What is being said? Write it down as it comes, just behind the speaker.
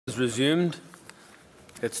Resumed.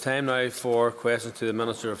 It's time now for questions to the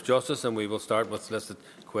Minister of Justice, and we will start with listed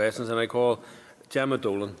questions. And I call Gemma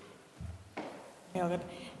Dolan.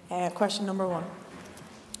 Question number 1.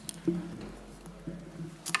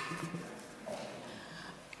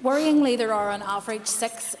 Worryingly, there are on average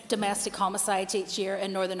 6 domestic homicides each year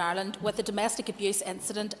in Northern Ireland, with a domestic abuse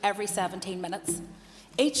incident every 17 minutes.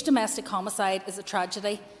 Each domestic homicide is a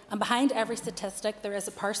tragedy, and behind every statistic there is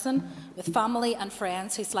a person with family and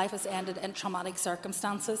friends whose life has ended in traumatic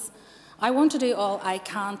circumstances. I want to do all I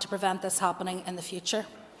can to prevent this happening in the future.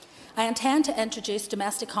 I intend to introduce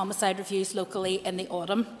domestic homicide reviews locally in the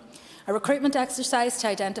autumn. A recruitment exercise to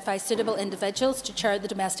identify suitable individuals to chair the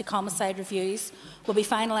domestic homicide reviews will be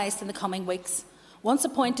finalised in the coming weeks. Once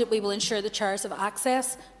appointed, we will ensure the chairs have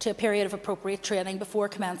access to a period of appropriate training before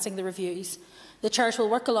commencing the reviews. The chairs will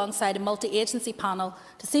work alongside a multi-agency panel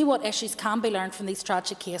to see what issues can be learned from these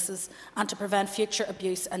tragic cases and to prevent future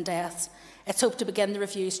abuse and deaths. It's hoped to begin the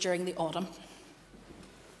reviews during the autumn.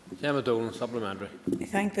 Gemma Dolan, supplementary. I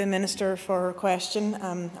thank the Minister for her question,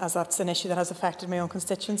 as that's an issue that has affected my own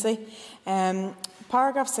constituency.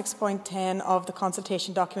 Paragraph 6.10 of the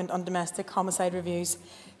consultation document on domestic homicide reviews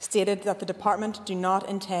stated that the Department do not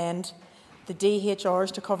intend the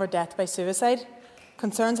DHRs to cover death by suicide.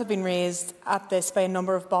 Concerns have been raised at this by a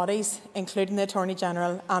number of bodies, including the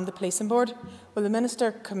Attorney-General and the Policing Board. Will the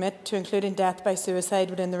Minister commit to including death by suicide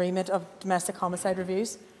within the remit of domestic homicide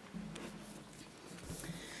reviews?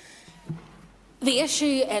 The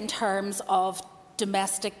issue in terms of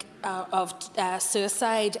domestic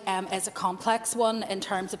suicide is a complex one in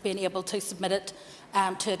terms of being able to submit it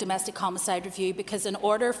to a domestic homicide review, because in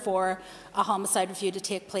order for a homicide review to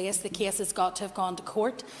take place, the case has got to have gone to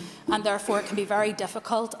court, and therefore it can be very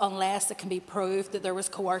difficult unless it can be proved that there was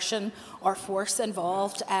coercion or force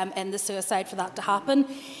involved in the suicide for that to happen.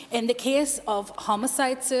 In the case of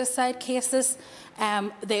homicide-suicide cases,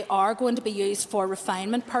 they are going to be used for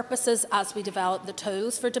refinement purposes as we develop the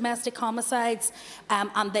tools for domestic homicides,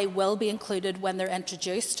 and they will be included when they're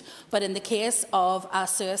introduced. But in the case of a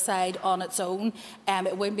suicide on its own,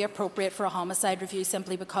 it wouldn't be appropriate for a homicide review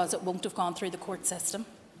simply because it won't have gone through the court system.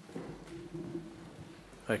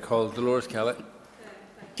 I call Dolores Kelly.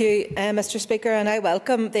 Thank you, Mr Speaker, and I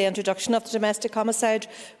welcome the introduction of the domestic homicide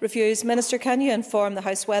reviews. Minister, can you inform the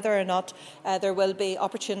House whether or not there will be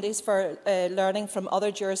opportunities for learning from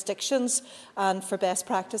other jurisdictions and for best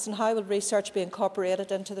practice, and how will research be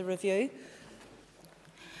incorporated into the review?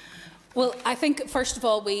 Well, I think, first of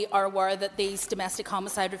all, we are aware that these domestic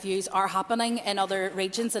homicide reviews are happening in other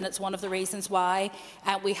regions, and it's one of the reasons why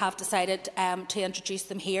we have decided to introduce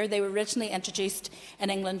them here. They were originally introduced in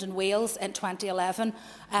England and Wales in 2011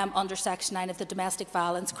 under Section 9 of the Domestic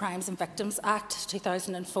Violence Crimes and Victims Act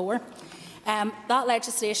 2004. That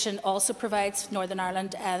legislation also provides Northern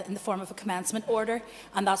Ireland in the form of a commencement order,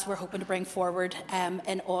 and that's what we're hoping to bring forward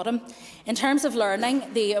in autumn. In terms of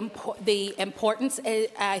learning, the importance,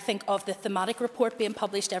 I think, of the thematic report being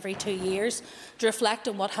published every 2 years to reflect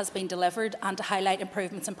on what has been delivered and to highlight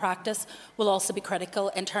improvements in practice will also be critical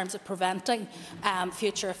in terms of preventing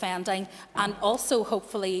future offending, and also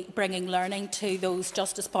hopefully bringing learning to those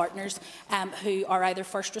justice partners who are either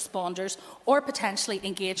first responders or potentially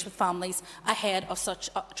engaged with families ahead of such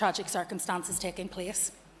tragic circumstances taking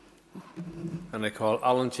place. And I call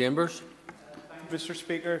Alan Chambers. Mr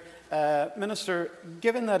Speaker, Minister,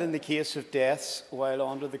 given that in the case of deaths while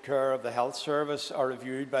under the care of the health service are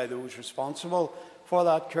reviewed by those responsible for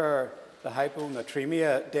that care, the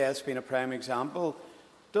hyponatremia deaths being a prime example,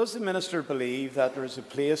 does the Minister believe that there is a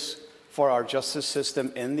place for our justice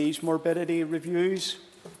system in these morbidity reviews?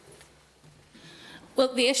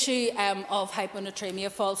 Well, the issue of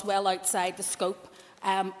hyponatremia falls well outside the scope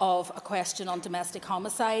of a question on domestic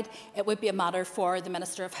homicide. It would be a matter for the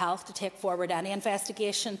Minister of Health to take forward any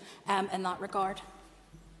investigation in that regard.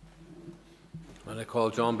 And I call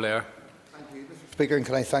John Blair. Thank you, Mr Speaker, and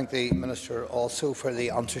can I thank the Minister also for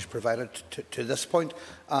the answers provided to this point.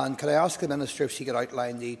 And can I ask the Minister if she could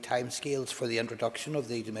outline the timescales for the introduction of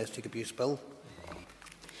the Domestic Abuse Bill?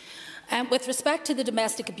 With respect to the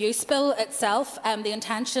Domestic Abuse Bill itself, the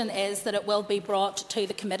intention is that it will be brought to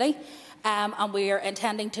the committee, and we are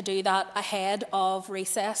intending to do that ahead of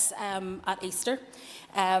recess at Easter.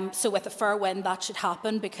 So with a fair wind that should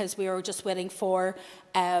happen, because we are just waiting for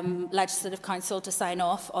Legislative Council to sign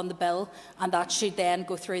off on the bill, and that should then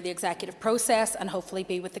go through the executive process and hopefully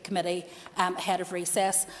be with the committee ahead of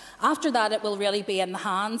recess. After that, it will really be in the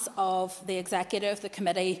hands of the executive, the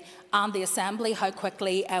committee and the Assembly how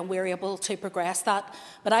quickly we're able to progress that.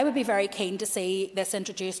 But I would be very keen to see this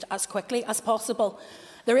introduced as quickly as possible.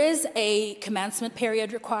 There is a commencement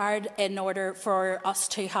period required in order for us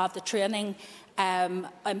to have the training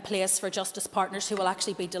in place for justice partners who will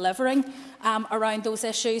actually be delivering around those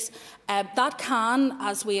issues. That can,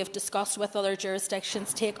 as we have discussed with other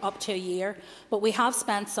jurisdictions, take up to a year, but we have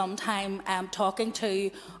spent some time talking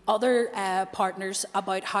to other partners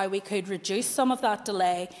about how we could reduce some of that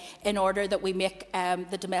delay in order that we make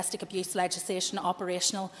the domestic abuse legislation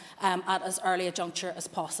operational at as early a juncture as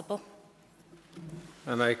possible.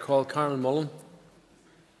 And I call Karen Mullen.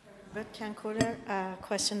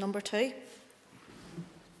 Question number 2.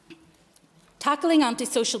 Tackling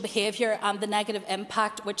antisocial behaviour and the negative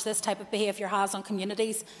impact which this type of behaviour has on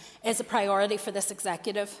communities is a priority for this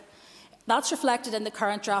executive. That's reflected in the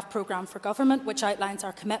current draft programme for government, which outlines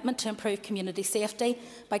our commitment to improve community safety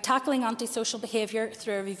by tackling antisocial behaviour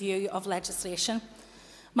through a review of legislation.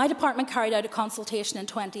 My department carried out a consultation in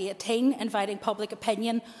 2018 inviting public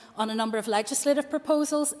opinion on a number of legislative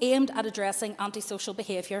proposals aimed at addressing antisocial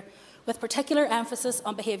behaviour, with particular emphasis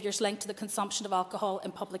on behaviours linked to the consumption of alcohol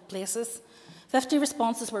in public places. 50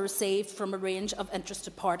 responses were received from a range of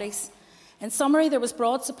interested parties. In summary, there was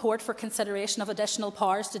broad support for consideration of additional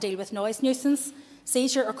powers to deal with noise nuisance,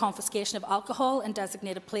 seizure or confiscation of alcohol in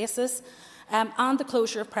designated places, and the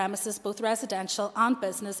closure of premises, both residential and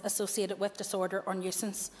business, associated with disorder or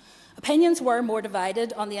nuisance. Opinions were more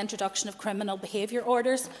divided on the introduction of criminal behaviour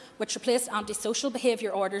orders, which replaced antisocial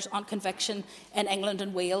behaviour orders on conviction in England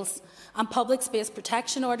and Wales, and public space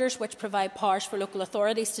protection orders, which provide powers for local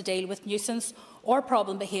authorities to deal with nuisance or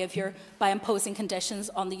problem behaviour by imposing conditions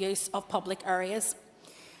on the use of public areas.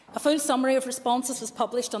 A full summary of responses was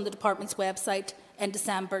published on the Department's website in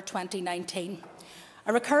December 2019.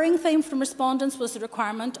 A recurring theme from respondents was the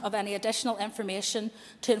requirement of any additional information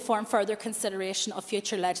to inform further consideration of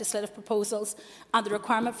future legislative proposals and the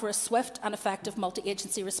requirement for a swift and effective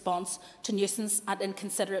multi-agency response to nuisance and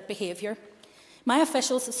inconsiderate behaviour. My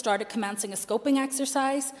officials have started commencing a scoping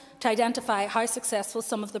exercise to identify how successful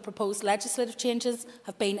some of the proposed legislative changes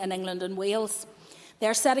have been in England and Wales. They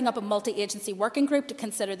are setting up a multi-agency working group to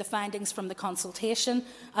consider the findings from the consultation,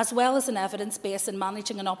 as well as an evidence base in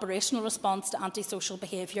managing an operational response to antisocial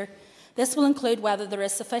behaviour. This will include whether there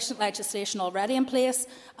is sufficient legislation already in place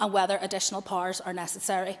and whether additional powers are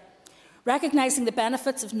necessary. Recognising the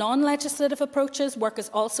benefits of non-legislative approaches, work is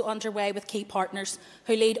also underway with key partners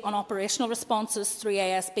who lead on operational responses through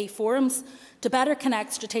ASB forums to better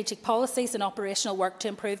connect strategic policies and operational work to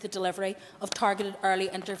improve the delivery of targeted early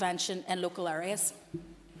intervention in local areas.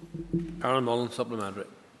 Karen Mullen, supplementary.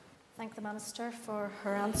 Thank the Minister for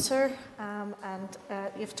her answer.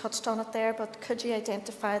 You've touched on it there, but could you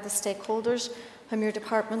identify the stakeholders whom your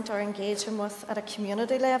department are engaging with at a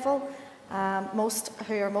community level, who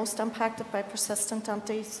are most impacted by persistent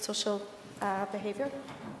antisocial behaviour?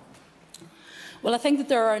 Well, I think that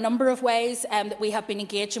there are a number of ways that we have been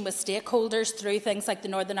engaging with stakeholders through things like the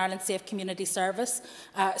Northern Ireland Safe Community Service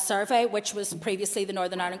survey, which was previously the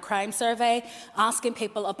Northern Ireland Crime Survey, asking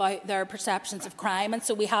people about their perceptions of crime. And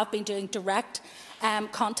so we have been doing direct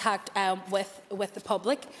contact with the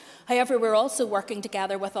public. However, we're also working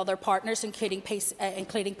together with other partners, including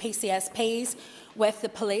PCSPs, with the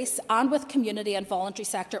police and with community and voluntary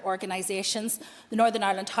sector organisations, the Northern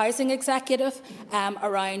Ireland Housing Executive,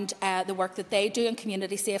 around the work that they do in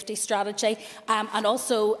community safety strategy, and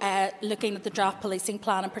also looking at the draft policing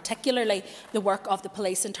plan and particularly the work of the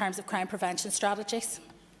police in terms of crime prevention strategies.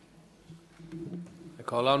 I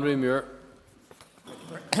call Andrew Muir.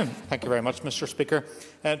 Thank you very much, Mr. Speaker.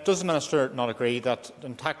 Does the Minister not agree that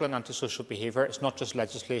in tackling antisocial behaviour, it's not just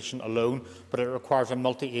legislation alone, but it requires a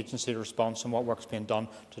multi-agency response, and what work is being done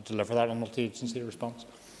to deliver that multi-agency response?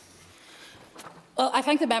 Well, I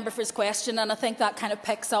thank the member for his question, and I think that kind of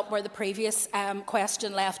picks up where the previous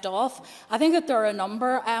question left off. I think that there are a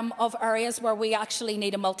number of areas where we actually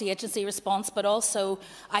need a multi-agency response, but also,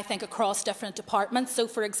 I think, across different departments. So,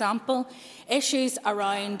 for example, issues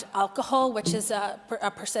around alcohol, which is a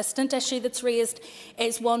persistent issue that's raised,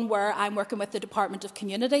 is one where I'm working with the Department of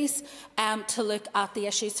Communities to look at the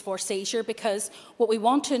issues for seizure, because what we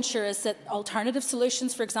want to ensure is that alternative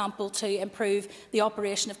solutions, for example, to improve the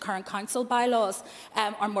operation of current council bylaws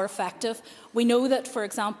are more effective. We know that, for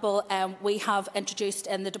example, we have introduced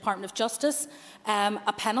in the Department of Justice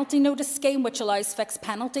a penalty notice scheme which allows fixed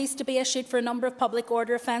penalties to be issued for a number of public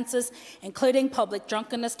order offences, including public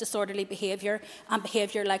drunkenness, disorderly behaviour and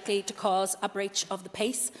behaviour likely to cause a breach of the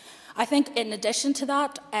peace. I think in addition to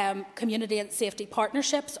that, community and safety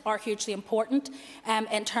partnerships are hugely important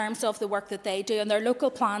in terms of the work that they do, and their local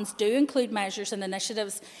plans do include measures and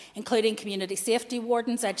initiatives including community safety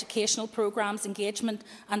wardens, educational programmes, engagement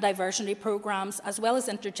and diversionary programmes, as well as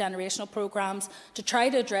intergenerational programmes to try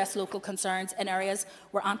to address local concerns in areas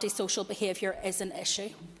where antisocial behaviour is an issue.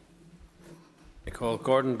 I call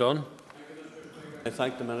Gordon Dunn. I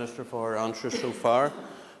thank the Minister for her answers so far.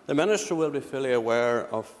 The Minister will be fully aware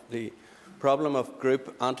of the problem of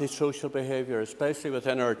group antisocial behaviour, especially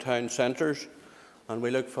within our town centres, and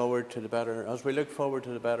we look forward to the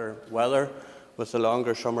better weather with the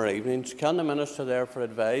longer summer evenings. Can the Minister therefore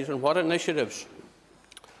advise on what initiatives,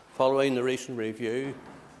 following the recent review,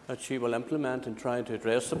 that she will implement in trying to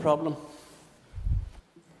address the problem?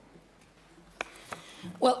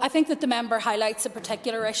 Well, I think that the member highlights a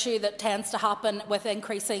particular issue that tends to happen with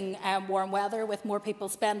increasing warm weather, with more people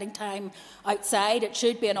spending time outside. It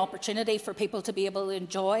should be an opportunity for people to be able to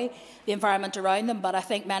enjoy the environment around them, but I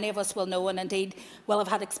think many of us will know, and indeed will have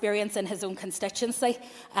had experience in his own constituency,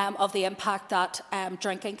 of the impact that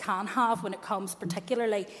drinking can have when it comes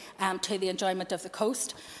particularly to the enjoyment of the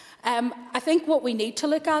coast. I think what we need to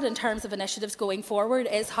look at in terms of initiatives going forward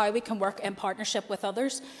is how we can work in partnership with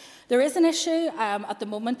others. There is an issue at the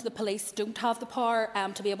moment. The police don't have the power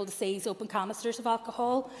to be able to seize open canisters of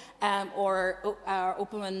alcohol or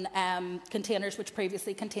open containers which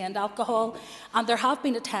previously contained alcohol. And there have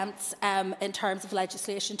been attempts in terms of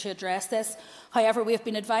legislation to address this. However, we have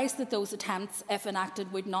been advised that those attempts, if enacted,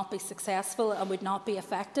 would not be successful and would not be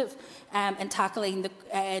effective in tackling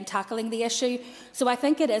the issue. So I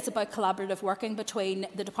think it is about collaborative working between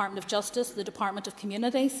the Department of Justice, the Department of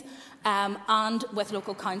Communities and with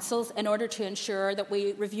local councils in order to ensure that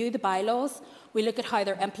we review the bylaws, we look at how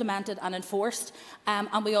they're implemented and enforced,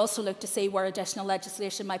 and we also look to see where additional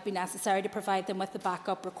legislation might be necessary to provide them with the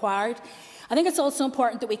backup required. I think it's also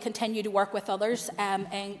important that we continue to work with others,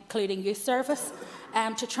 including youth service,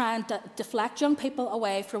 to try and deflect young people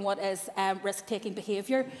away from what is risk-taking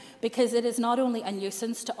behaviour, because it is not only a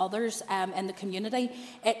nuisance to others in the community,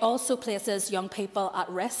 it also places young people at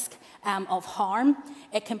risk of harm.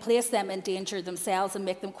 It can place them in danger themselves and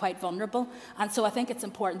make them quite vulnerable. And so I think it's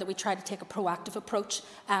important that we try to take a proactive approach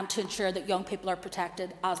to ensure that young people are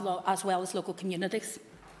protected as well as local communities.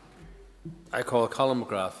 I call Colin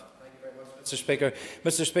McGrath.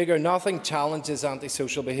 Mr Speaker, nothing challenges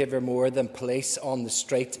antisocial behaviour more than police on the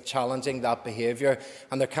street challenging that behaviour,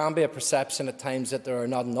 and there can be a perception at times that there are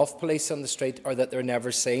not enough police on the street or that they're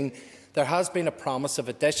never seen. There has been a promise of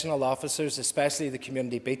additional officers, especially the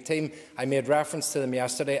community beat team. I made reference to them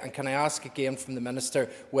yesterday, and can I ask again from the Minister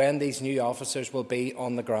when these new officers will be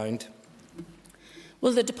on the ground?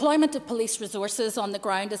 Well, the deployment of police resources on the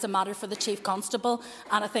ground is a matter for the Chief Constable,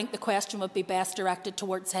 and I think the question would be best directed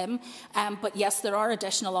towards him. But yes, there are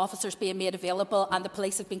additional officers being made available, and the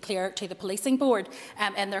police have been clear to the Policing Board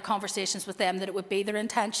in their conversations with them that it would be their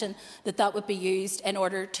intention that that would be used in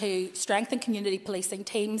order to strengthen community policing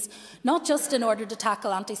teams, not just in order to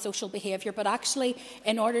tackle antisocial behaviour, but actually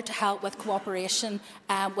in order to help with cooperation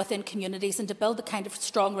within communities and to build the kind of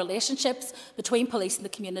strong relationships between police and the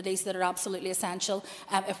communities that are absolutely essential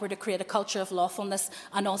if we're to create a culture of lawfulness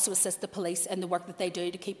and also assist the police in the work that they do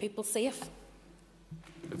to keep people safe.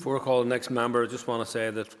 Before I call the next member, I just want to say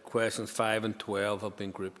that questions 5 and 12 have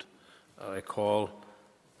been grouped. I call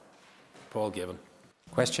Paul Given.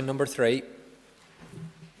 Question number 3.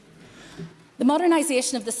 The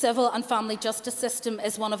modernisation of the civil and family justice system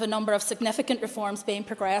is one of a number of significant reforms being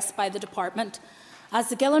progressed by the Department. As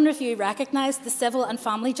the Gillen Review recognised, the civil and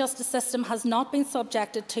family justice system has not been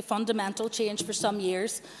subjected to fundamental change for some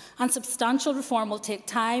years, and substantial reform will take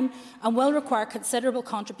time and will require considerable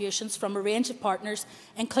contributions from a range of partners,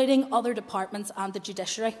 including other departments and the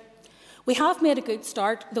judiciary. We have made a good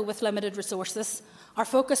start, though with limited resources. Our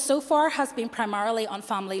focus so far has been primarily on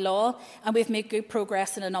family law, and we've made good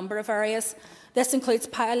progress in a number of areas. This includes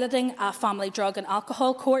piloting a family drug and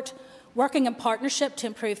alcohol court, working in partnership to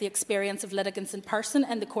improve the experience of litigants in person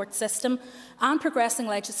in the court system, and progressing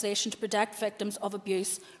legislation to protect victims of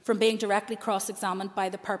abuse from being directly cross-examined by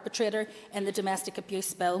the perpetrator in the domestic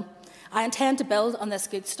abuse bill. I intend to build on this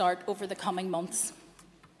good start over the coming months.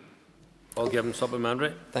 Paul Given,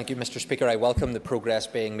 supplementary. Thank you, Mr Speaker. I welcome the progress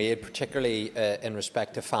being made, particularly in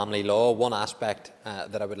respect to family law. One aspect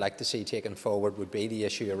that I would like to see taken forward would be the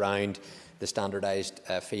issue around the standardised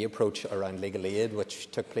fee approach around legal aid,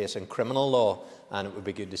 which took place in criminal law, and it would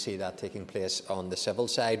be good to see that taking place on the civil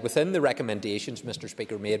side. Within the recommendations, Mr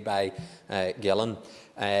Speaker, made by Gillen,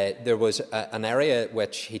 there was an area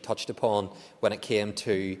which he touched upon when it came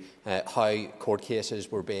to how court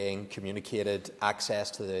cases were being communicated, access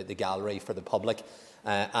to the gallery for the public.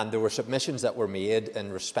 And there were submissions that were made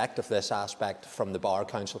in respect of this aspect from the Bar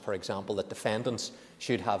Council, for example, that defendants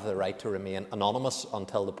should have the right to remain anonymous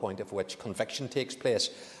until the point at which conviction takes place.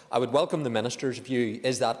 I would welcome the Minister's view.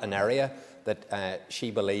 Is that an area that she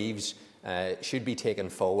believes should be taken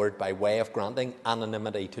forward by way of granting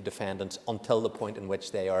anonymity to defendants until the point in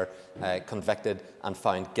which they are convicted and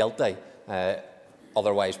found guilty?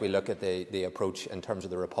 Otherwise, we look at the approach in terms of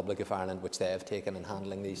the Republic of Ireland, which they have taken in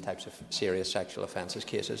handling these types of serious sexual offences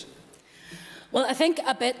cases. Well, I think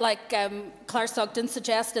a bit like Claire Sugden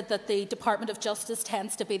suggested, that the Department of Justice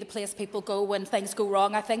tends to be the place people go when things go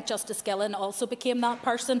wrong. I think Justice Gillen also became that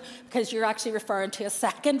person, because you're actually referring to a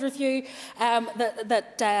second review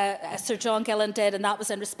that Sir John Gillen did, and that was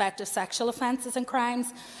in respect of sexual offences and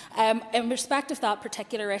crimes. In respect of that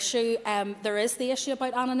particular issue, there is the issue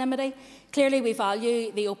about anonymity. Clearly, we value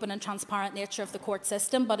the open and transparent nature of the court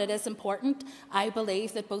system, but it is important, I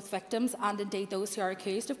believe, that both victims and indeed those who are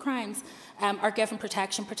accused of crimes are given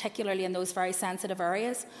protection, particularly in those very sensitive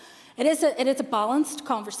areas. It is a balanced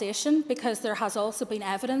conversation, because there has also been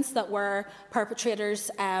evidence that where perpetrators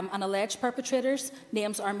and alleged perpetrators'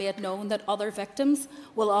 names are made known, that other victims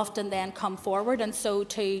will often then come forward, and so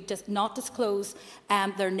to not disclose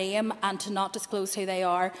their name and to not disclose who they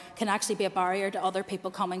are can actually be a barrier to other people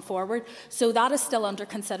coming forward. So that is still under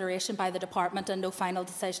consideration by the Department, and no final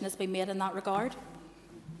decision has been made in that regard.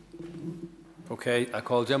 Okay, I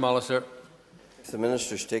call Jim Allister. If the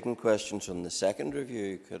Minister's taking questions on the second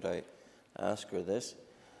review, could I ask her this?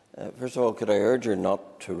 First of all, could I urge her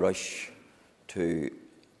not to rush to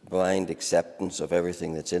blind acceptance of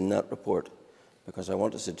everything that's in that report? Because I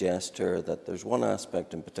want to suggest to her that there's one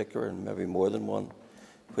aspect in particular, and maybe more than one,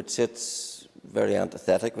 which sits very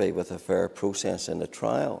antithetically with a fair process in a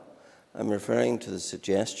trial. I'm referring to the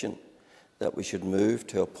suggestion that we should move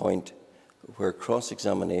to a point where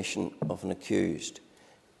cross-examination of an accused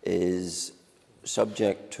is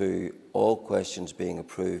subject to all questions being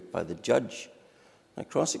approved by the judge. Now,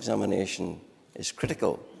 cross-examination is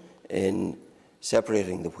critical in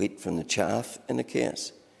separating the wheat from the chaff in a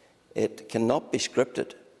case. It cannot be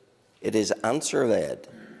scripted. It is answer-led,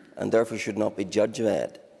 and therefore should not be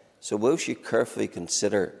judge-led. So will she carefully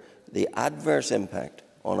consider the adverse impact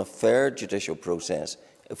on a fair judicial process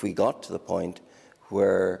if we got to the point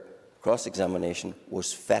where cross-examination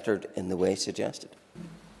was fettered in the way suggested?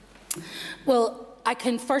 Well, I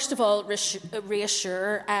can first of all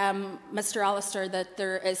reassure Mr Allister that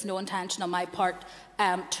there is no intention on my part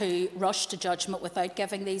to rush to judgment without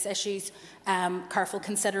giving these issues careful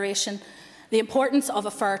consideration. The importance of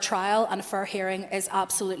a fair trial and a fair hearing is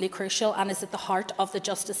absolutely crucial and is at the heart of the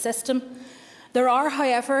justice system. There are,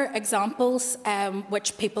 however, examples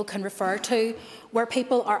which people can refer to where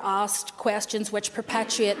people are asked questions which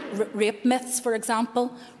perpetuate rape myths, for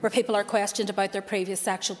example, where people are questioned about their previous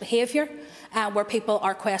sexual behaviour, where people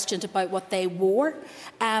are questioned about what they wore,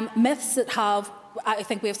 myths that I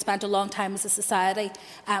think we have spent a long time as a society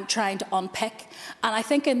trying to unpick. And I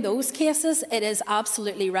think in those cases it is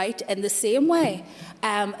absolutely right, in the same way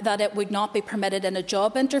that it would not be permitted in a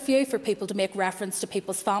job interview for people to make reference to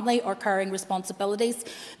people's family or carrying responsibilities,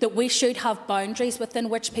 that we should have boundaries within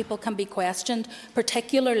which people can be questioned,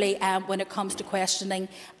 particularly when it comes to questioning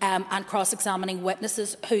and cross-examining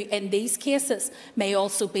witnesses who in these cases may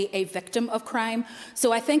also be a victim of crime.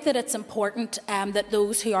 So I think that it's important that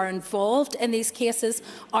those who are involved in these cases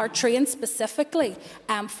are trained specifically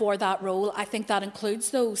for that role. I think that includes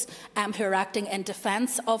those who are acting in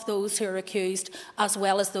defence of those who are accused, as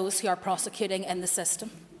well as those who are prosecuting in the system.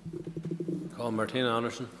 Call Martina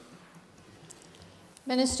Anderson.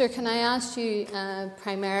 Minister, can I ask you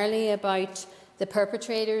primarily about the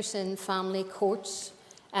perpetrators in family courts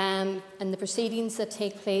and the proceedings that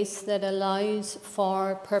take place that allows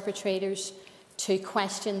for perpetrators to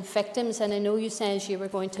question victims? And I know you said you were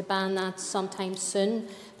going to ban that sometime soon,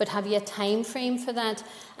 but have you a time frame for that?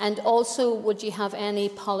 And also, would you have any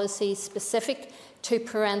policy specific to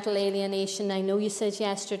parental alienation? I know you said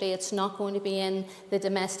yesterday it's not going to be in the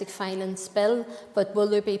domestic violence bill, but will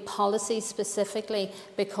there be policy specifically,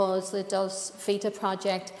 because the Does Vita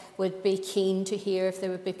project would be keen to hear if there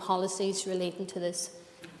would be policies relating to this?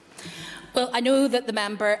 Well, I know that the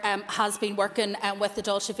member has been working with the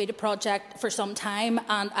Dulce Vita project for some time,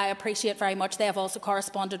 and I appreciate very much they have also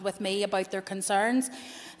corresponded with me about their concerns.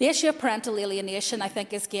 The issue of parental alienation, I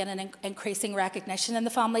think, is gaining increasing recognition in the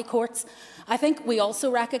family courts. I think we also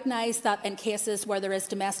recognise that in cases where there is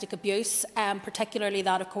domestic abuse, particularly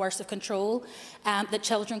that of coercive control, that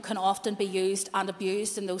children can often be used and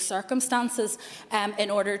abused in those circumstances in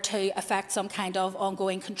order to effect some kind of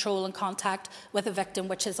ongoing control and contact with a victim,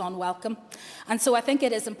 which is unwelcome. And so I think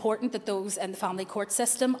it is important that those in the family court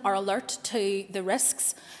system are alert to the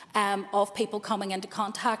risks of people coming into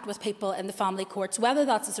contact with people in the family courts, whether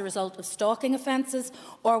that's as a result of stalking offences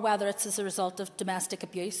or whether it's as a result of domestic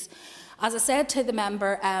abuse. As I said to the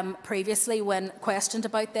member previously when questioned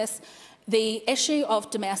about this, the issue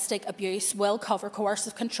of domestic abuse will cover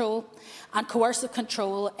coercive control, and coercive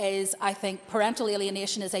control is, I think, parental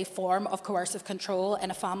alienation is a form of coercive control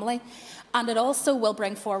in a family, and it also will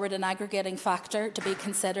bring forward an aggregating factor to be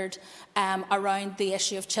considered around the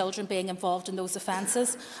issue of children being involved in those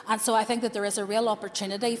offences. And so I think that there is a real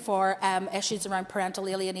opportunity for issues around parental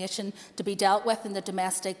alienation to be dealt with in the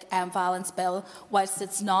Domestic Violence Bill, whilst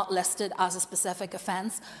it's not listed as a specific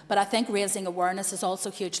offence. But I think raising awareness is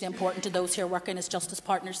also hugely important to those who are working as justice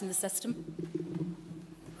partners in the system.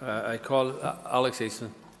 I call Alex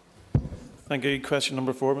Easton. Thank you. Question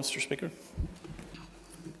number 4, Mr. Speaker.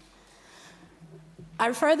 I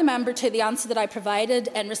refer the member to the answer that I provided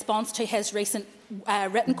in response to his recent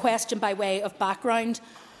written question by way of background.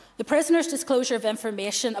 The Prisoner's Disclosure of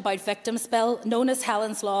Information about Victims Bill, known as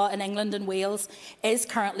Helen's Law in England and Wales, is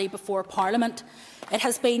currently before Parliament. It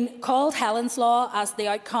has been called Helen's Law as the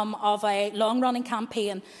outcome of a long-running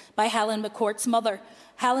campaign by Helen McCourt's mother.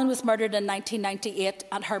 Helen was murdered in 1998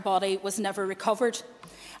 and her body was never recovered.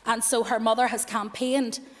 And so her mother has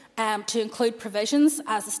campaigned to include provisions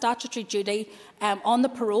as a statutory duty on the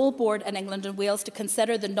Parole Board in England and Wales to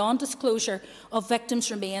consider the non-disclosure of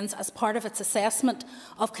victims' remains as part of its assessment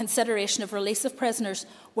of consideration of release of prisoners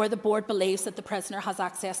where the Board believes that the prisoner has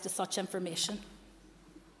access to such information.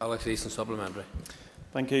 Alex Easton, supplementary.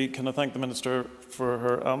 Thank you. Can I thank the Minister for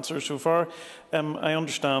her answer so far? I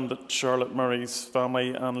understand that Charlotte Murray's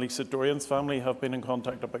family and Lisa Dorian's family have been in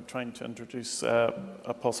contact about trying to introduce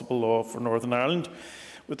a possible law for Northern Ireland.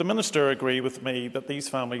 Would the Minister agree with me that these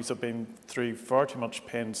families have been through far too much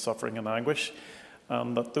pain, suffering and anguish,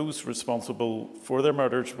 and that those responsible for their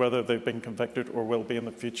murders, whether they've been convicted or will be in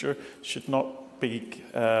the future, should not be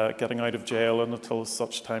getting out of jail until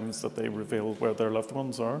such times that they reveal where their loved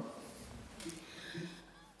ones are?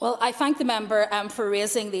 Well, I thank the member for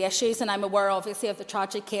raising the issues, and I'm aware, obviously, of the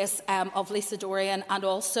tragic case of Lisa Dorian, and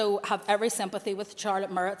also have every sympathy with Charlotte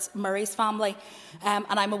Murray's family. And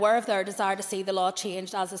I'm aware of their desire to see the law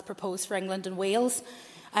changed as is proposed for England and Wales.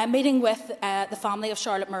 I'm meeting with the family of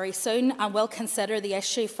Charlotte Murray soon and will consider the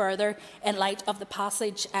issue further in light of the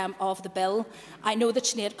passage of the bill. I know that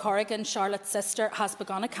Sinead Corrigan, Charlotte's sister, has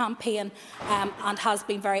begun a campaign and has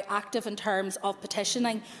been very active in terms of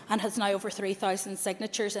petitioning and has now over 3,000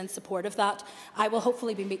 signatures in support of that. I will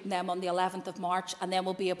hopefully be meeting them on the 11th of March, and then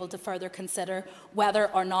we'll be able to further consider whether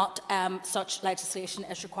or not such legislation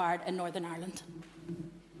is required in Northern Ireland.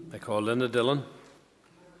 I call Linda Dillon.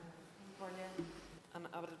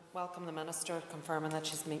 Welcome the Minister confirming that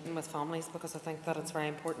she's meeting with families, because I think that it's very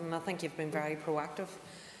important. And I think you've been very proactive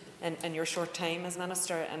in your short time as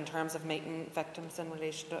Minister in terms of meeting victims in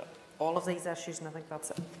relation to all of these issues, and I think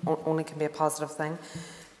that's only can be a positive thing.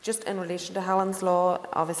 Just in relation to Helen's Law,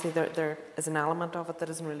 obviously there is an element of it that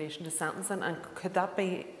is in relation to sentencing, and could that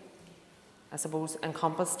be, I suppose,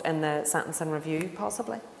 encompassed in the sentencing review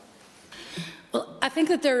possibly? Well, I think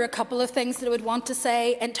that there are a couple of things that I would want to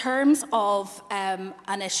say. In terms of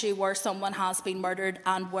an issue where someone has been murdered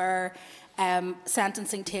and where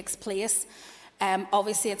sentencing takes place,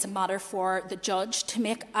 obviously it's a matter for the judge to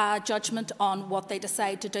make a judgment on what they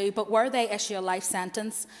decide to do. But where they issue a life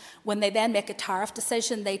sentence, when they then make a tariff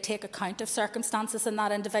decision, they take account of circumstances in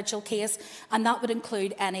that individual case, and that would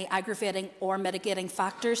include any aggravating or mitigating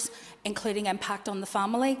factors, including impact on the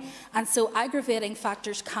family. And so aggravating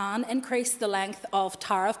factors can increase the length of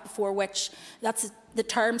tariff before which, that's the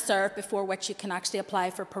term served before which you can actually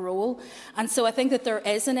apply for parole. And so I think that there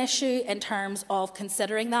is an issue in terms of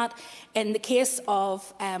considering that. In the case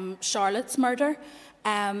of Charlotte's murder,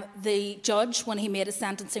 the judge, when he made his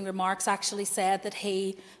sentencing remarks, actually said that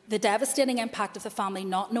the devastating impact of the family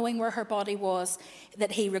not knowing where her body was,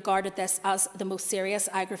 that he regarded this as the most serious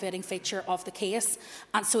aggravating feature of the case.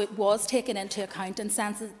 And so it was taken into account in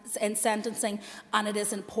sentencing, and it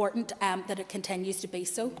is important that it continues to be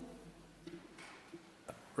so.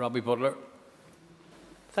 Robbie Butler.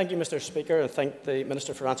 Thank you, Mr Speaker, and thank the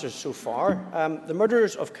Minister for answers so far. The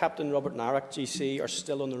murderers of Captain Robert Narrock, GC, are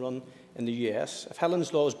still on the run in the US. If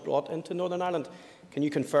Helen's Law is brought into Northern Ireland, can you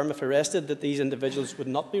confirm, if arrested, that these individuals would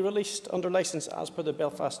not be released under licence as per the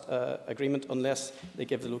Belfast Agreement unless they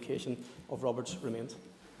give the location of Robert's remains?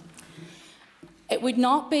 It would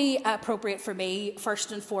not be appropriate for me,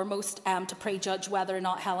 first and foremost, to prejudge whether or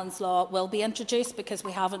not Helen's Law will be introduced, because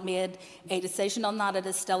we haven't made a decision on that. It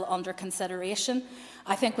is still under consideration.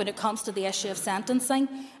 I think when it comes to the issue of sentencing,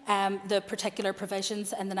 the particular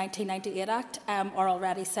provisions in the 1998 Act are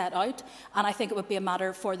already set out, and I think it would be a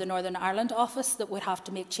matter for the Northern Ireland Office that would have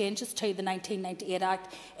to make changes to the 1998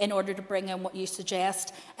 Act in order to bring in what you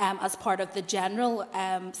suggest as part of the general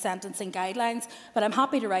sentencing guidelines. But I'm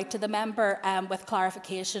happy to write to the member with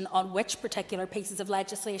clarification on which particular pieces of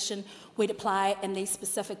legislation would apply in these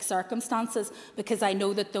specific circumstances, because I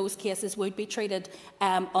know that those cases would be treated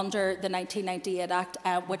under the 1998 Act,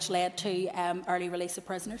 which led to early release of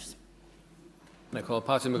prisoners. I call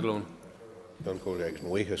Patsy McGlone. Thank you,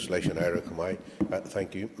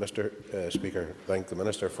 Mr Speaker. Thank the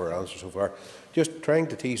Minister for her answer so far. Just trying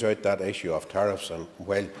to tease out that issue of tariffs, and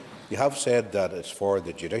while you have said that it's for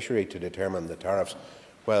the judiciary to determine the tariffs,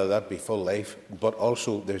 whether that be full life, but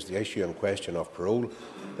also there's the issue and question of parole,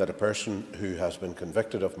 that a person who has been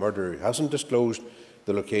convicted of murder, who hasn't disclosed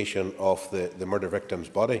the location of the murder victim's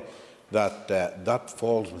body, that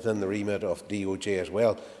falls within the remit of DOJ as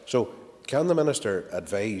well. So can the Minister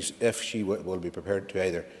advise if she will be prepared to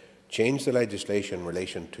either change the legislation in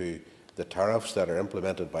relation to the tariffs that are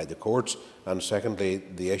implemented by the courts, and secondly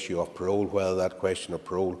the issue of parole, whether that question of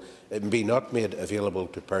parole be not made available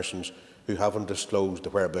to persons who haven't disclosed the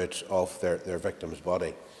whereabouts of their victim's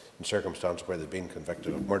body in circumstances where they've been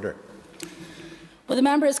convicted of murder? Well, the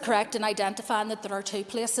member is correct in identifying that there are two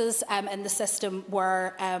places in the system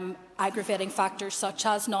where aggravating factors such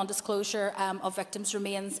as non-disclosure of victims'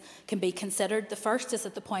 remains can be considered. The first is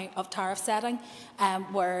at the point of tariff setting,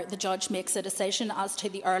 where the judge makes a decision as to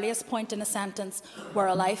the earliest point in a sentence where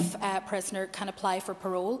a life prisoner can apply for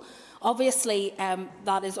parole. Obviously,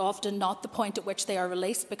 that is often not the point at which they are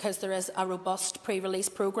released, because there is a robust pre-release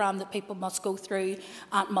programme that people must go through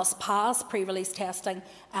and must pass pre-release testing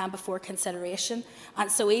before consideration.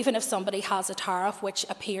 And so even if somebody has a tariff which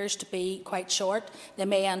appears to be quite short, they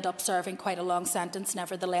may end up serving quite a long sentence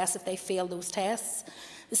nevertheless if they fail those tests.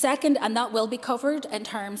 The second, and that will be covered in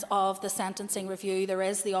terms of the sentencing review, there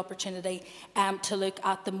is the opportunity to look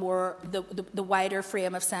at the wider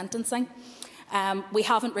frame of sentencing. We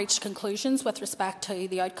haven't reached conclusions with respect to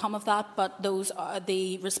the outcome of that, but those are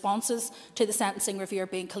the responses to the sentencing review are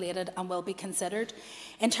being collated and will be considered.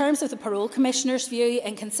 In terms of the Parole Commissioner's view,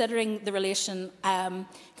 in considering the release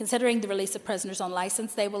of prisoners on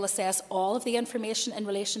licence, they will assess all of the information in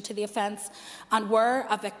relation to the offence, and where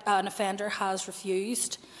an offender has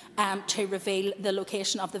refused to reveal the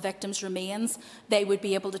location of the victim's remains, they would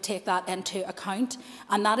be able to take that into account,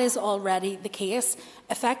 and that is already the case.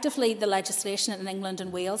 Effectively, the legislation in England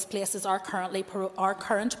and Wales places our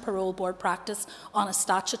current parole board practice on a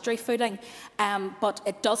statutory footing, but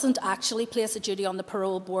it doesn't actually place a duty on the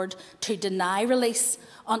parole board to deny release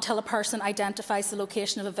until a person identifies the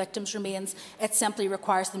location of a victim's remains. It simply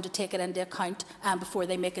requires them to take it into account before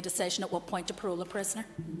they make a decision at what point to parole a prisoner.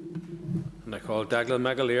 And I call Daglan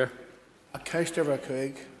McAleer.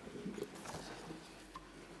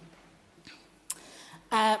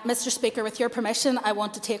 Mr Speaker, with your permission, I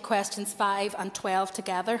want to take questions 5 and 12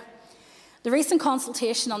 together. The recent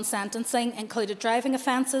consultation on sentencing included driving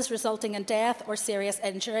offences resulting in death or serious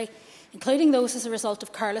injury, including those as a result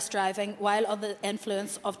of careless driving while under the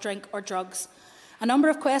influence of drink or drugs. A number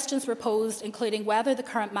of questions were posed, including whether the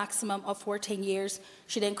current maximum of 14 years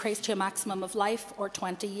should increase to a maximum of life or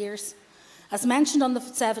 20 years. As mentioned on the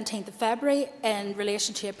 17th of February in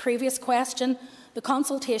relation to a previous question, the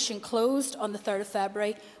consultation closed on the 3rd of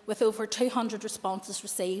February with over 200 responses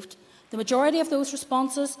received. The majority of those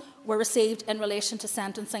responses were received in relation to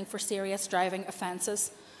sentencing for serious driving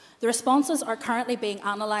offences. The responses are currently being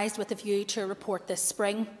analysed with a view to a report this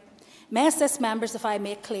spring. May I assist members if I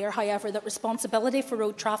make clear, however, that responsibility for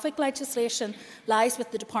road traffic legislation lies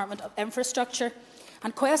with the Department of Infrastructure,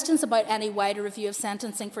 and questions about any wider review of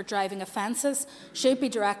sentencing for driving offences should be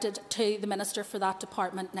directed to the Minister for that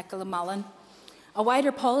department, Nicola Mullen. A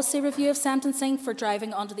wider policy review of sentencing for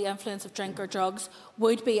driving under the influence of drink or drugs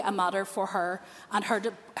would be a matter for her, and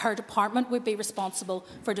her department would be responsible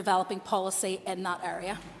for developing policy in that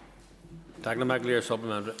area. Daglan McAleer,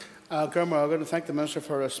 supplementary. and thank the Minister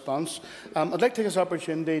for her response. I'd like to take this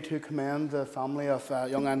opportunity to commend the family of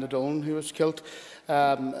young Enda Dolan, who was killed in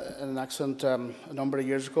an accident a number of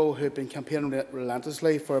years ago, who had been campaigning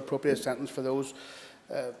relentlessly for appropriate sentence for those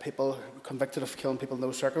people convicted of killing people in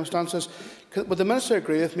those circumstances. Would the Minister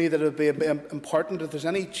agree with me that it would be important, if there's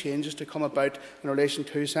any changes to come about in relation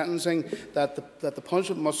to sentencing, that the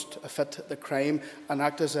punishment must fit the crime and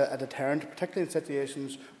act as a deterrent, particularly in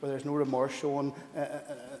situations where there's no remorse shown?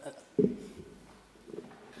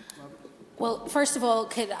 Well, first of all,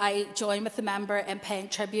 could I join with the member in paying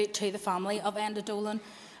tribute to the family of Enda Dolan?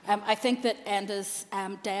 I think that Enda's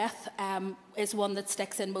death is one that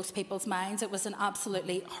sticks in most people's minds. It was an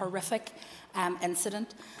absolutely horrific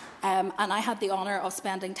incident. And I had the honour of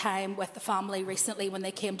spending time with the family recently when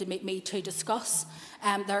they came to meet me to discuss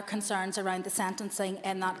their concerns around the sentencing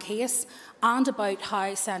in that case and about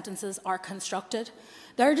how sentences are constructed.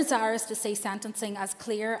 Their desire is to see sentencing as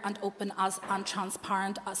clear and open and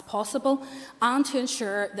transparent as possible, and to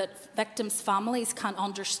ensure that victims' families can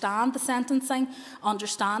understand the sentencing,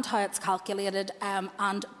 understand how it's calculated,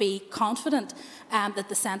 and be confident that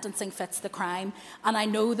the sentencing fits the crime. And I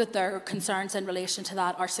know that their concerns in relation to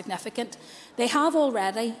that are significant. They have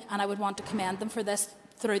already, and I would want to commend them for this,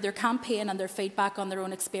 through their campaign and their feedback on their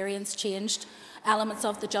own experience, changed elements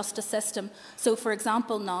of the justice system. So, for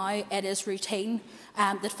example, now it is routine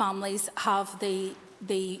that families have the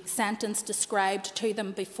sentence described to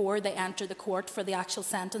them before they enter the court for the actual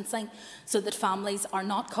sentencing, so that families are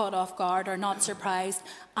not caught off guard, are not surprised,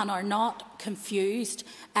 and are not confused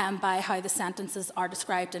by how the sentences are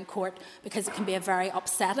described in court, because it can be a very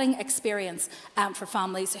upsetting experience for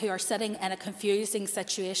families who are sitting in a confusing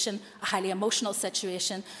situation, a highly emotional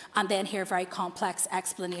situation, and then hear very complex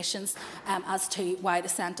explanations as to why the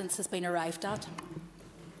sentence has been arrived at.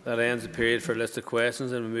 That ends the period for a list of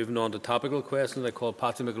questions, and we're moving on to topical questions. I call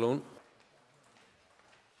Patsy McGlone.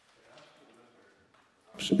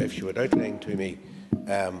 If she would outline to me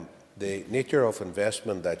the nature of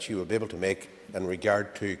investment that she will be able to make in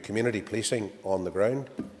regard to community policing on the ground.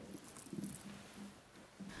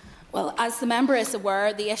 Well, as the member is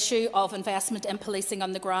aware, the issue of investment in policing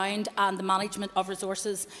on the ground and the management of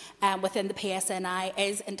resources within the PSNI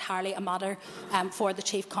is entirely a matter for the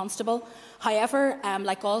Chief Constable. However,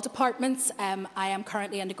 like all departments, I am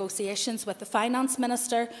currently in negotiations with the Finance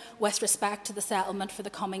Minister with respect to the settlement for the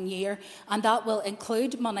coming year, and that will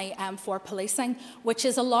include money for policing, which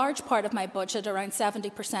is a large part of my budget. Around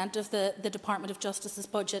 70% of the Department of Justice's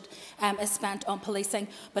budget is spent on policing,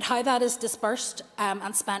 but how that is dispersed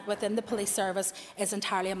and spent within the police service is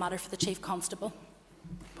entirely a matter for the Chief Constable.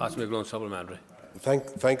 Patsy McGlone, supplementary.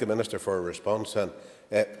 Thank the Minister for a response. And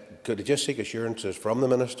could I just seek assurances from the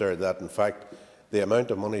Minister that, in fact, the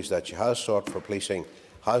amount of monies that she has sought for policing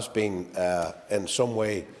has been, in some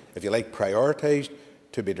way, if you like, prioritised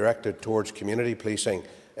to be directed towards community policing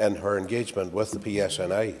in her engagement with the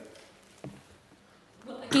PSNI?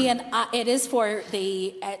 Again, it is for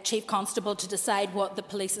the Chief Constable to decide what the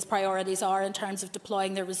police's priorities are in terms of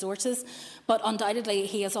deploying their resources, but undoubtedly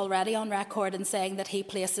he is already on record in saying that he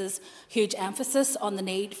places huge emphasis on the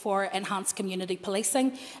need for enhanced community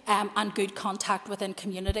policing and good contact within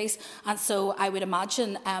communities. And so I would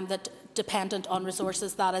imagine that, dependent on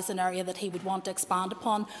resources, that is an area that he would want to expand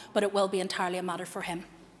upon, but it will be entirely a matter for him.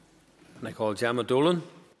 And I call Gemma Dolan.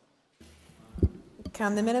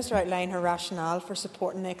 Can the Minister outline her rationale for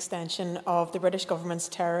supporting the extension of the British Government's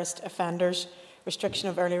terrorist offenders restriction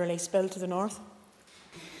of early release bill to the north?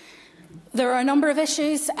 There are a number of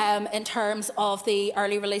issues in terms of the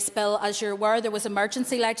early release bill. As you're aware, there was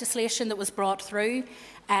emergency legislation that was brought through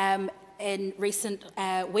in recent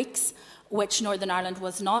weeks, which Northern Ireland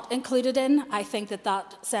was not included in. I think that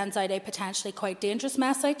that sends out a potentially quite dangerous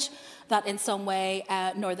message that in some way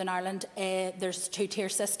Northern Ireland, there's a two-tier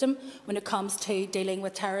system when it comes to dealing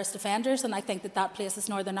with terrorist offenders, and I think that that places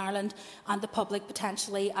Northern Ireland and the public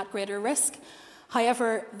potentially at greater risk.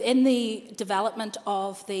 However, in the development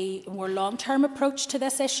of the more long-term approach to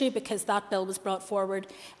this issue, because that bill was brought forward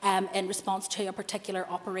in response to a particular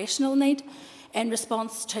operational need, in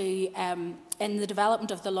response to in the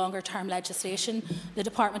development of the longer-term legislation, the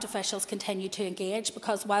Department officials continue to engage,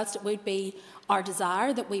 because whilst it would be our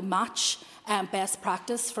desire that we match best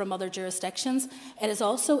practice from other jurisdictions, it is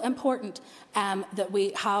also important that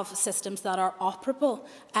we have systems that are operable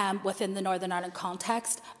within the Northern Ireland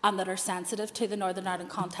context and that are sensitive to the Northern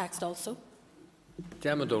Ireland context also.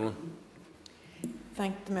 Gemma Dolan.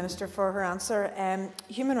 Thank the Minister for her answer.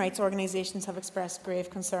 Human rights organisations have expressed grave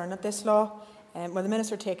concern at this law. Will the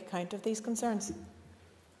Minister take account of these concerns?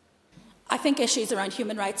 I think issues around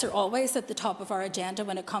human rights are always at the top of our agenda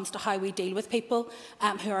when it comes to how we deal with people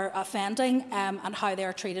who are offending and how they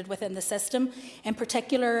are treated within the system. In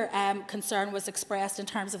particular, concern was expressed in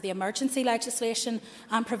terms of the emergency legislation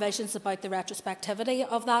and provisions about the retrospectivity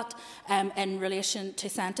of that in relation to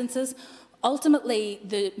sentences. Ultimately,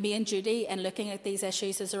 the main duty in looking at these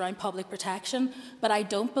issues is around public protection, but I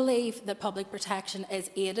don't believe that public protection is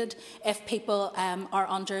aided if people are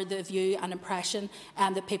under the view and impression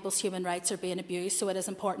that people's human rights are being abused. So it is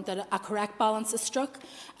important that a correct balance is struck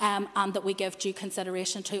and that we give due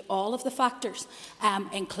consideration to all of the factors,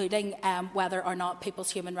 including whether or not people's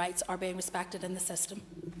human rights are being respected in the system.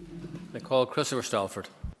 I call Christopher Stalford.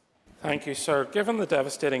 Thank you, sir. Given the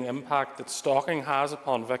devastating impact that stalking has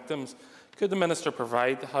upon victims, could the Minister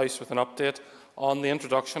provide the House with an update on the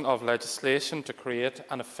introduction of legislation to create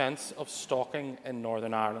an offence of stalking in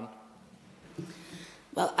Northern Ireland?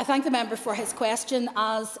 Well, I thank the member for his question.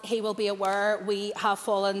 As he will be aware, we have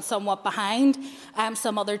fallen somewhat behind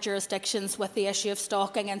some other jurisdictions with the issue of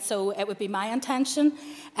stalking, and so it would be my intention,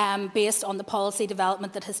 based on the policy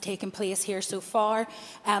development that has taken place here so far,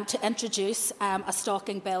 to introduce a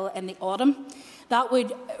stalking bill in the autumn. That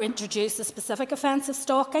would introduce the specific offence of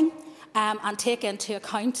stalking, and take into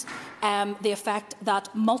account the effect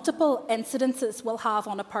that multiple incidences will have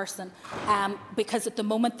on a person, because at the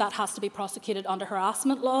moment that has to be prosecuted under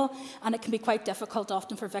harassment law, and it can be quite difficult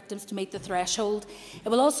often for victims to meet the threshold. It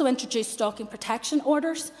will also introduce stalking protection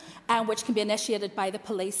orders, which can be initiated by the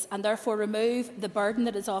police, and therefore remove the burden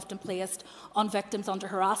that is often placed on victims under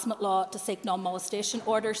harassment law to seek non-molestation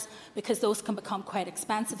orders, because those can become quite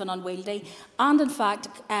expensive and unwieldy. And in fact,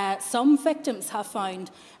 some victims have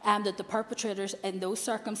found that the perpetrators in those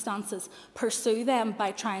circumstances pursue them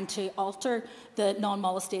by trying to alter the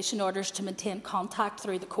non-molestation orders to maintain contact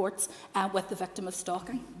through the courts with the victim of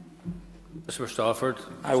stalking. Mr. Stalford.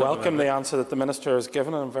 I welcome the answer that the Minister has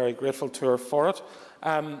given, and I'm very grateful to her for it.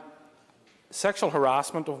 Sexual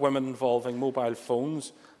harassment of women involving mobile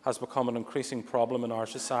phones has become an increasing problem in our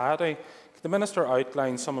society. Could the Minister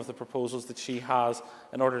outline some of the proposals that she has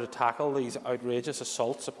in order to tackle these outrageous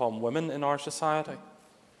assaults upon women in our society?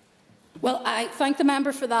 Well, I thank the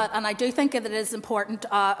member for that, and I do think that it is important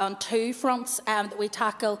on two fronts that we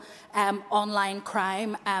tackle online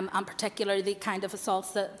crime, and particularly the kind of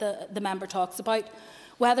assaults that the member talks about.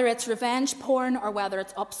 Whether it's revenge porn or whether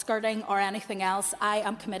it's upskirting or anything else, I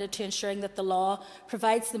am committed to ensuring that the law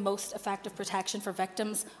provides the most effective protection for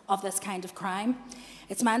victims of this kind of crime.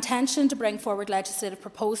 It's my intention to bring forward legislative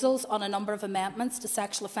proposals on a number of amendments to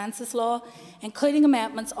sexual offences law, including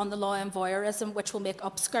amendments on the law on voyeurism, which will make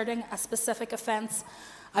upskirting a specific offence.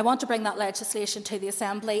 I want to bring that legislation to the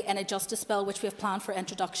Assembly in a justice bill, which we have planned for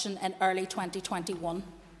introduction in early 2021.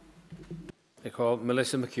 I call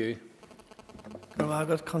Melissa McHugh.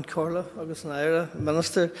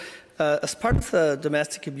 Minister, as part of the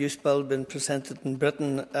domestic abuse bill being presented in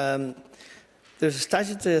Britain, there's a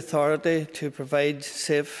statutory authority to provide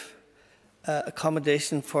safe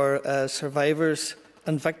accommodation for survivors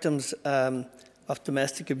and victims of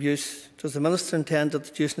domestic abuse. Does the Minister intend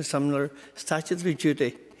introducing a similar statutory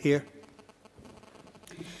duty here?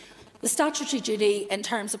 The statutory duty in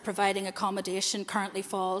terms of providing accommodation currently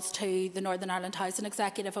falls to the Northern Ireland Housing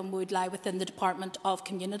Executive and would lie within the Department of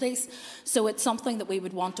Communities. So it's something that we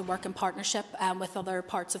would want to work in partnership with other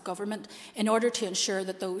parts of government in order to ensure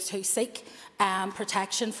that those who seek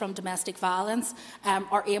protection from domestic violence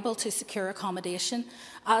are able to secure accommodation.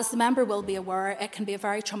 As the member will be aware, it can be a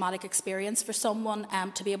very traumatic experience for someone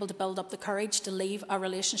to be able to build up the courage to leave a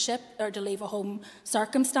relationship or to leave a home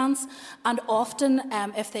circumstance. And often,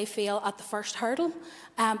 if they fail at the first hurdle,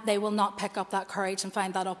 they will not pick up that courage and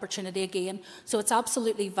find that opportunity again. So it's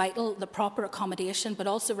absolutely vital that proper accommodation, but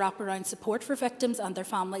also wraparound support for victims and their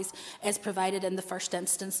families is provided in the first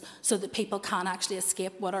instance so that people can actually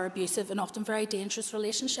escape what are abusive and often very dangerous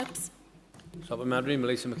relationships. Supplementary,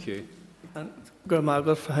 Melissa McHugh. Thank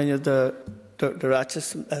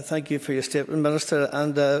you for your statement, Minister.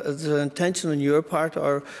 And is there an intention on your part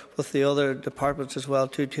or with the other departments as well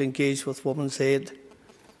to engage with Women's Aid?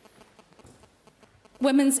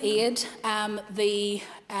 Women's Aid, the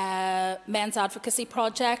Men's Advocacy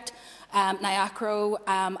Project, NIACRO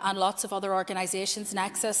and lots of other organisations,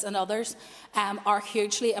 Nexus and others, are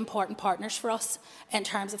hugely important partners for us in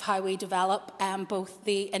terms of how we develop both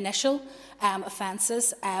the initial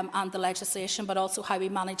offences and the legislation, but also how we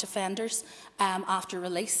manage offenders after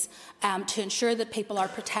release to ensure that people are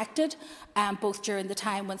protected both during the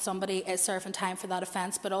time when somebody is serving time for that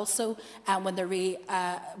offence, but also when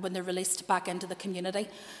they're released back into the community.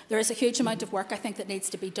 There is a huge amount of work, I think, that needs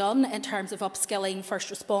to be done in terms of upskilling first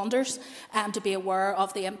responders to be aware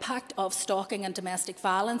of the impact of stalking and domestic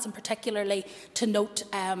violence, and particularly to note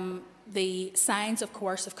the signs of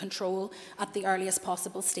coercive control at the earliest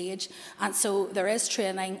possible stage. And so there is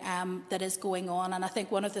training that is going on, and I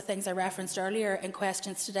think one of the things I referenced earlier in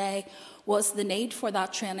questions today was the need for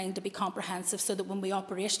that training to be comprehensive, so that when we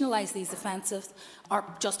operationalise these offences, our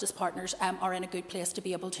justice partners are in a good place to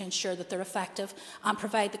be able to ensure that they're effective and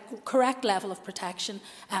provide the correct level of protection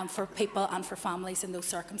for people and for families in those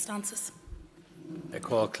circumstances. I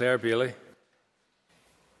call Claire Bailey.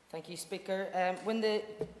 Thank you, Speaker. When the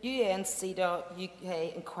UN-CEDAW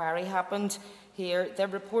UK inquiry happened here, their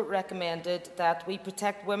report recommended that we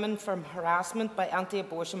protect women from harassment by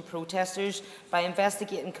anti-abortion protesters by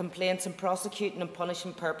investigating complaints and prosecuting and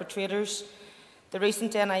punishing perpetrators. The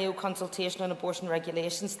recent NIO consultation on abortion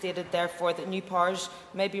regulations stated, therefore, that new powers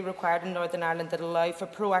may be required in Northern Ireland that allow for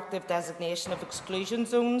proactive designation of exclusion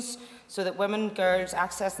zones, so that women, girls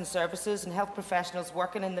accessing services and health professionals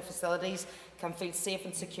working in the facilities can feel safe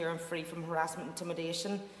and secure and free from harassment and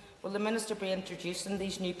intimidation. Will the Minister be introducing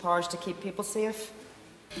these new powers to keep people safe?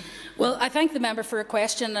 Well, I thank the member for a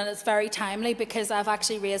question, and it's very timely because I've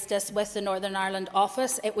actually raised this with the Northern Ireland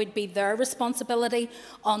Office. It would be their responsibility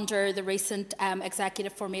under the recent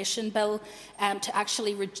Executive Formation Bill to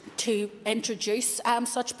actually to introduce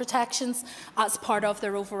such protections as part of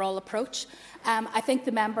their overall approach. I think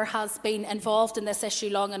the member has been involved in this issue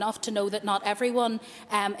long enough to know that not everyone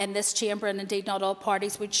in this chamber, and indeed not all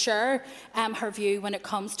parties, would share her view when it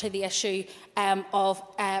comes to the issue of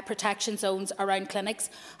protection zones around clinics.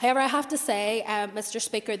 However, I have to say, Mr.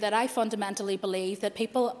 Speaker, that I fundamentally believe that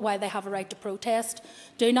people, while they have a right to protest,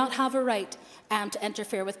 do not have a right to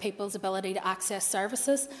interfere with people's ability to access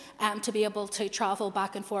services, to be able to travel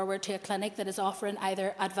back and forward to a clinic that is offering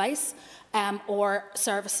either advice or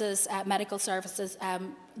services, medical services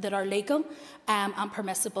that are legal and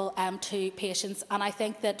permissible to patients. And I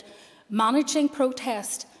think that managing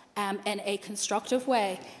protest in a constructive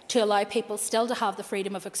way to allow people still to have the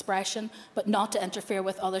freedom of expression but not to interfere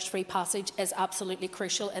with others' free passage is absolutely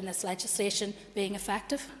crucial in this legislation being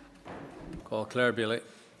effective. Call Claire Bailey.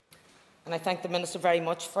 And I thank the Minister very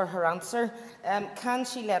much for her answer. Can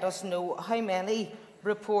she let us know how many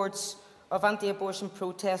reports of anti-abortion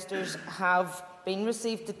protesters have been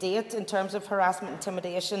received to date in terms of harassment,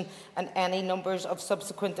 intimidation, and any numbers of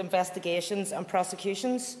subsequent investigations and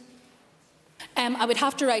prosecutions? I would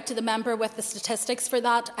have to write to the member with the statistics for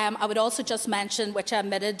that. I would also just mention, which I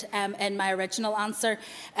admitted in my original answer,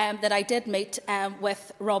 that I did meet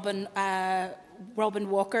with Robin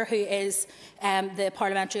Walker, who is the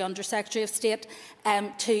Parliamentary Under-Secretary of State,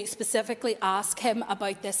 to specifically ask him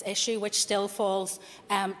about this issue, which still falls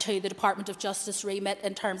to the Department of Justice remit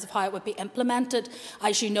in terms of how it would be implemented.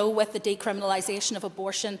 As you know, with the decriminalisation of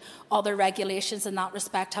abortion, other regulations in that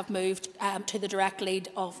respect have moved to the direct lead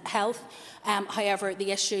of health. However,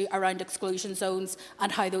 the issue around exclusion zones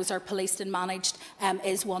and how those are policed and managed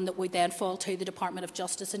is one that would then fall to the Department of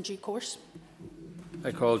Justice in due course.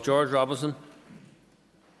 I call George Robinson.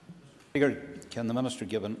 Speaker, can the Minister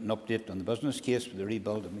give an update on the business case for the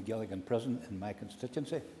rebuild of McGilligan Prison in my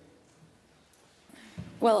constituency?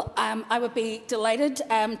 Well, I would be delighted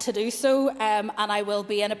to do so, and I will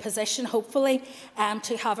be in a position, hopefully,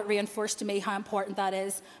 to have it reinforced to me how important that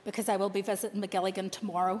is, because I will be visiting McGilligan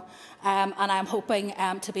tomorrow, and I'm hoping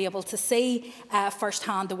to be able to see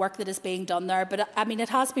firsthand the work that is being done there. But I mean, it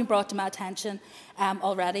has been brought to my attention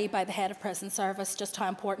already by the Head of Prison Service just how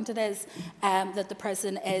important it is that the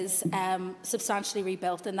prison is substantially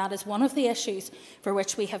rebuilt, and that is one of the issues for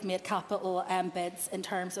which we have made capital bids in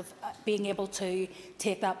terms of being able to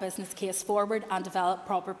take that business case forward and develop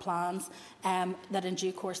proper plans that in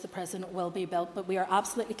due course the prison will be built. But we are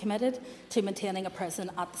absolutely committed to maintaining a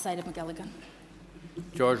prison at the site of McGilligan.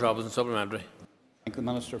 George Robinson, supplementary. Thank the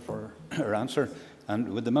Minister for her answer. And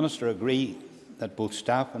would the Minister agree that both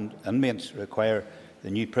staff and inmates require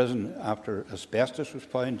the new prison after asbestos was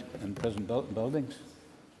found in prison buildings?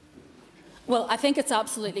 Well, I think it's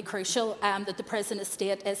absolutely crucial that the prison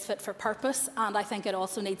estate is fit for purpose, and I think it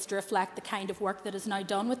also needs to reflect the kind of work that is now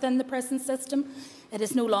done within the prison system. It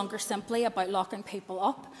is no longer simply about locking people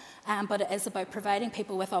up, but it is about providing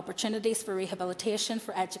people with opportunities for rehabilitation,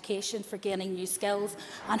 for education, for gaining new skills,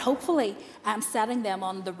 and hopefully setting them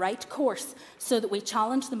on the right course so that we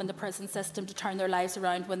challenge them in the prison system to turn their lives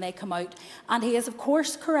around when they come out. And he is, of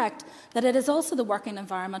course, correct that it is also the working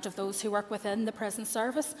environment of those who work within the prison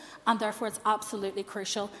service, and therefore it's absolutely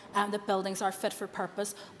crucial that buildings are fit for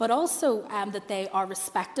purpose, but also that they are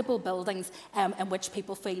respectable buildings in which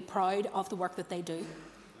people feel proud of the work that they do.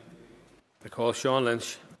 I call Sean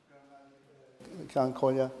Lynch. Can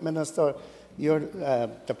call you. Minister, your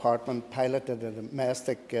department piloted a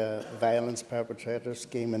domestic violence perpetrator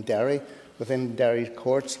scheme in Derry within Derry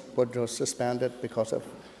courts, but was suspended because of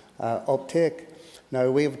uptake. Now,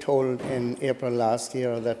 we were told in April last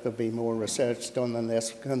year that there will be more research done on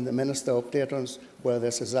this. Can the Minister update us where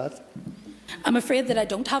this is at? I'm afraid that I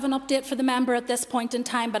don't have an update for the member at this point in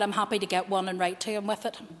time, but I'm happy to get one and write to him with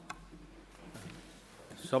it.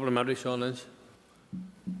 Supplementary, Sean Lynch.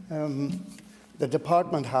 The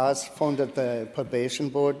department has funded the Probation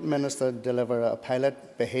Board, Minister, to deliver a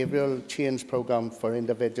pilot behavioural change programme for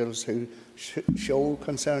individuals who show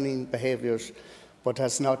concerning behaviours but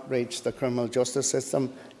has not reached the criminal justice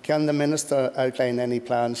system. Can the Minister outline any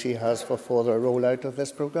plans she has for further rollout of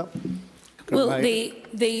this programme? Well,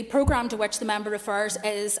 the programme to which the member refers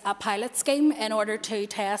is a pilot scheme in order to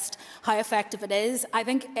test how effective it is. I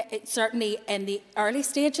think certainly in the early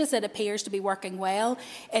stages it appears to be working well,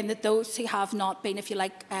 in that those who have not been, if you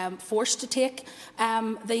like, forced to take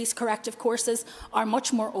these corrective courses are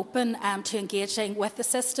much more open to engaging with the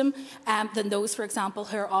system than those, for example,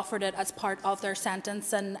 who are offered it as part of their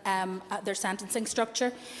sentence and their sentencing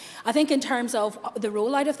structure. I think in terms of the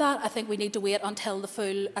rollout of that, I think we need to wait until the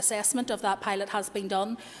full assessment of that pilot has been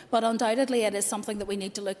done. But undoubtedly it is something that we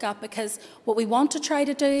need to look at, because what we want to try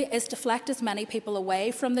to do is deflect as many people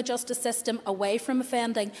away from the justice system, away from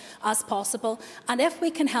offending as possible. And if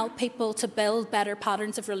we can help people to build better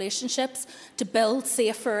patterns of relationships, to build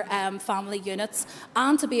safer family units,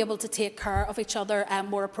 and to be able to take care of each other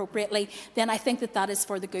more appropriately, then I think that that is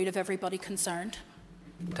for the good of everybody concerned.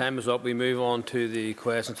 Time is up. We move on to the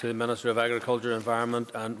question to the Minister of Agriculture,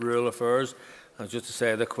 Environment and Rural Affairs. And just to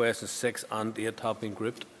say, the questions 6 and 8 have been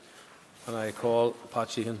grouped. And I call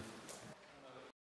Pat Sheehan.